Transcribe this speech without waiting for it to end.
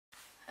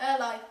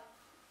Hello.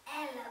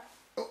 Hello.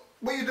 Oh,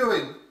 what are you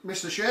doing,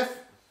 Mr. Chef?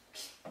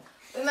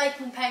 We're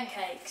making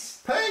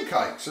pancakes.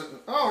 Pancakes?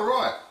 Oh,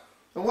 right.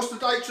 And what's the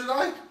date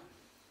today?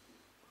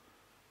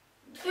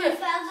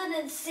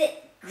 2006.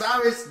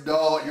 No, it's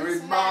not. You're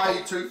It's in May.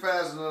 May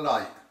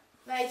 2008.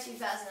 May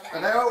 2008.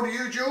 And how old are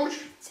you, George?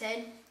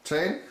 10.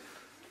 10.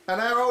 And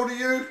how old are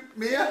you,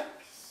 Mia?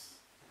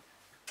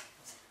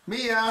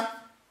 Mia,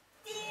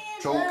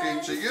 talking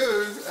to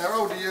you.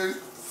 How old are you?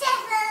 7.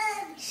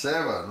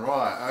 7,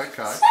 right,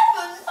 okay. 7?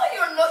 No,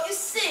 you're not. You're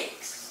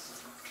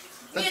 6.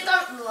 You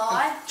don't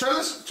lie. Tell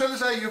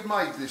us how you've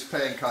made this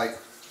pancake,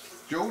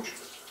 George.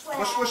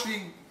 What's the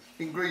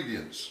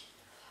ingredients?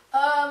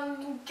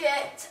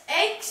 Get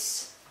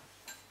eggs.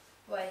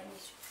 Wait.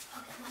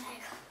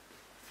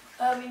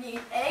 You need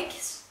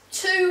eggs.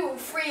 2 or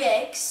 3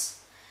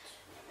 eggs.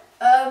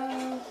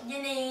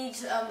 You need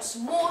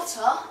some water,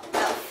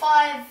 about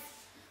 5,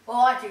 well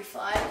I do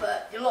 5,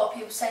 but a lot of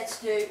people say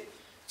to do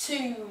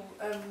 2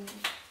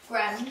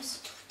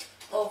 grams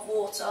of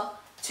water,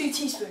 2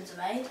 teaspoons are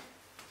made,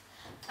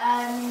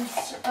 and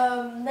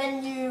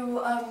then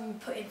you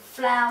put in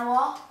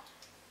flour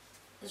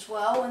as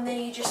well, and then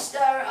you just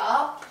stir it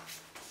up,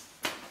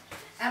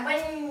 and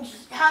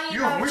how you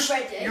know it's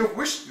ready. You've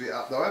whisked it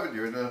up though, haven't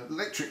you, in an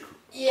electric...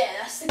 Yeah,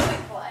 that's the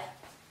quick way.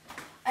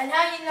 And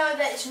how you know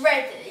that it's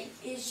ready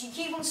is you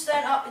keep on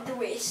stirring up with the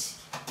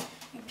whisk,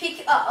 you pick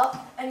it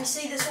up and you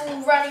see this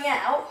all running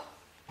out.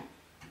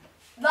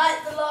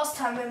 Like the last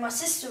time when my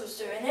sister was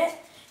doing it,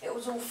 it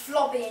was all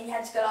flobby and you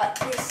had to go like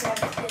this and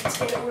everything to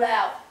get it all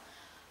out.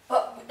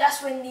 But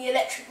that's when the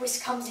electric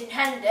whisk comes in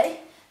handy,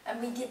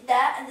 and we did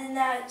that, and then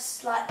now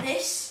it's like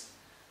this.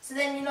 So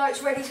then you know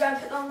it's ready to go and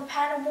put it on the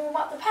pan and warm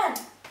up the pan.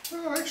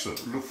 Oh,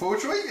 excellent. Look forward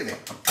to eating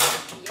it.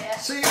 Yeah.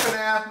 See you for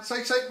now.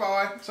 Say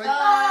bye. Say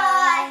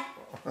Bye.